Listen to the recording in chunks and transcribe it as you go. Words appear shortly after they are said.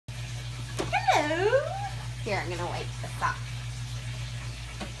Hello. Here, I'm gonna wipe this off.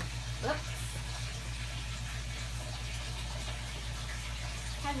 Whoops.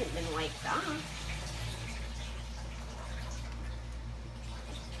 Hasn't been wiped off.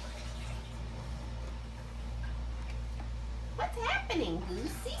 What's happening,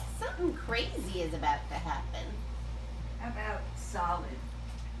 Goosey? Something crazy is about to happen. How about solid?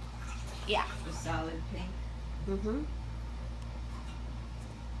 Yeah. The solid pink. Mm-hmm.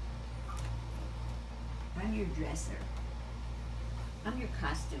 I'm your dresser. I'm your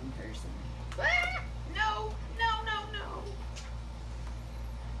costume person. Ah, no, no, no, no.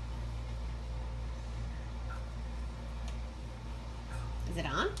 Is it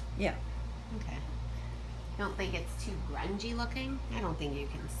on? Yeah. Okay. Don't think it's too grungy looking? I don't think you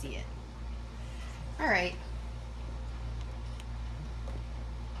can see it. All right.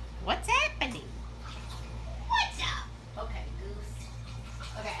 What's happening? What's up? Okay, Goose.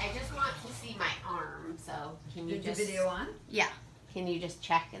 Okay, I just want to see my arm, so can you Is just... the video on? Yeah. Can you just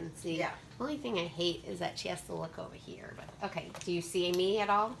check and see? Yeah. The only thing I hate is that she has to look over here. But okay, do you see me at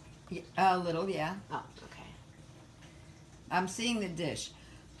all? Yeah, a little, yeah. Oh, okay. I'm seeing the dish,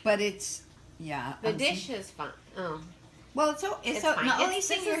 but it's The dish is fine. Oh, well, it's fine. not only This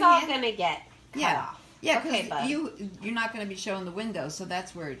your is all hand. gonna get cut Yeah. off. Yeah, Okay, because bud. you're not going to be showing the window, so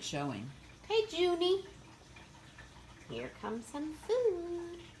that's where it's showing. Hey, Junie. Here comes some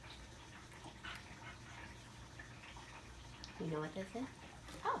food. You know what this is?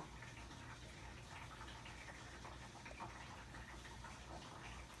 Oh.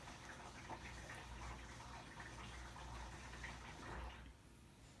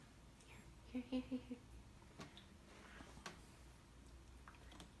 Here.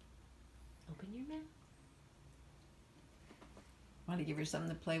 Open your mouth. Want to give her something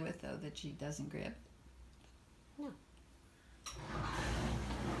to play with, though, that she doesn't grab? No.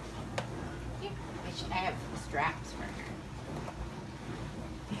 Here. I have straps for her.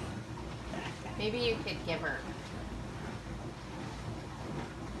 Maybe you could give her.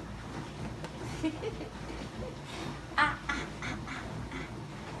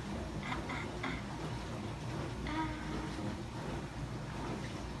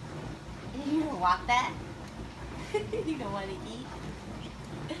 You don't want that? You don't want to eat?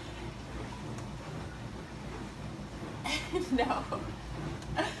 No.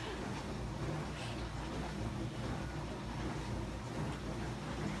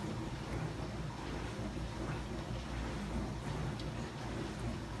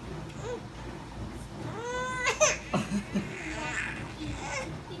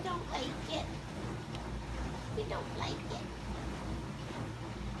 You don't like it. You don't like it.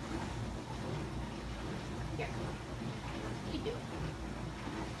 Here. You do it.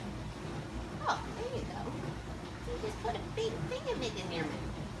 Oh, there you go. You just put a big thing of it in your mouth.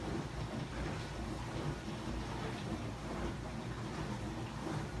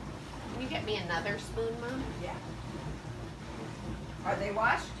 Can you get me another spoon, Mom? Yeah. Are they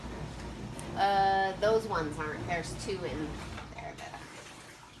washed? Those ones aren't. There's two in there that are.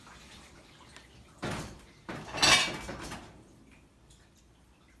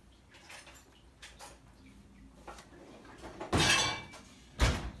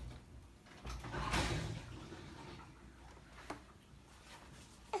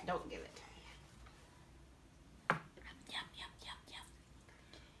 Don't give it to me. Yum, yum, yum, yum.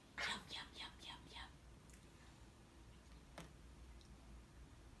 Yum, yum, yum, yum, yum.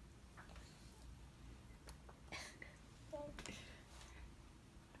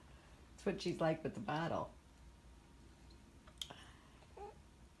 That's what she's like with the bottle.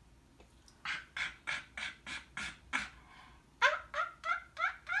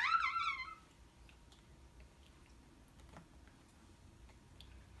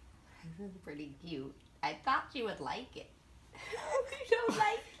 This is pretty cute. I thought you would like it. You don't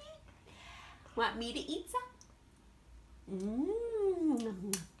like it? Want me to eat some?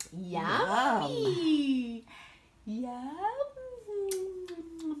 Mmm. Yummy. Yum.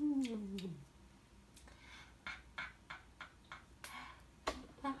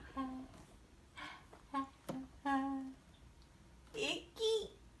 Icky.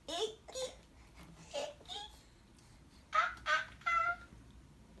 Icky. Icky. Ah, ah, ah.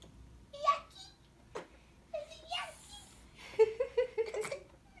 Yucky. Is it yucky?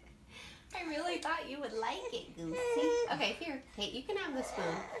 I really thought you would like it, Goosey. Okay, here, Kate, you can have the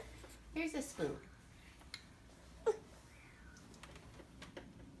spoon. Here's a spoon.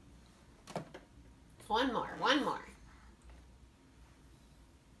 One more, one more.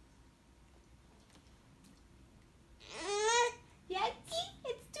 Yucky?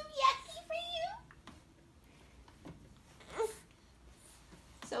 It's too yucky for you?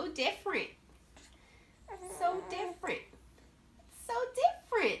 So different. So different. So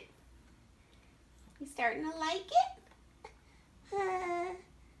different. You starting to like it?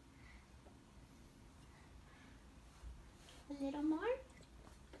 A little more?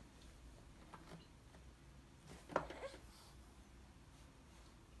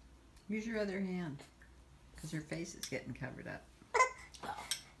 Use your other hand, because her face is getting covered up. Oh,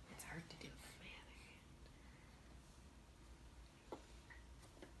 it's hard to do with my other hand.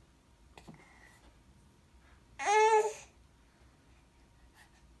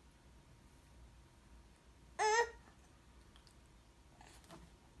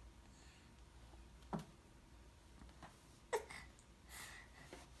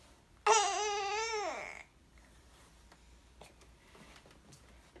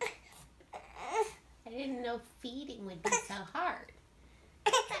 I didn't know feeding would be so hard.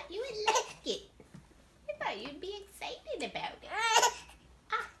 I thought you would like it. I thought you'd be excited about it.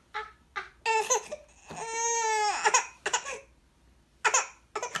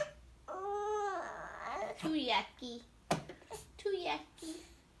 Too yucky. Too yucky.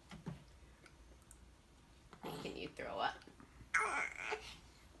 Making you throw up.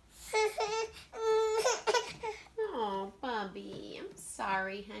 Oh, Bubby, I'm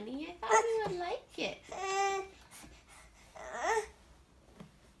sorry, honey. I thought you would like it.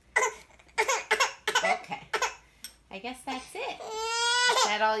 Okay. I guess that's it. Is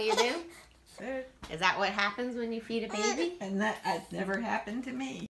that all you do? Is that what happens when you feed a baby? And that never happened to me.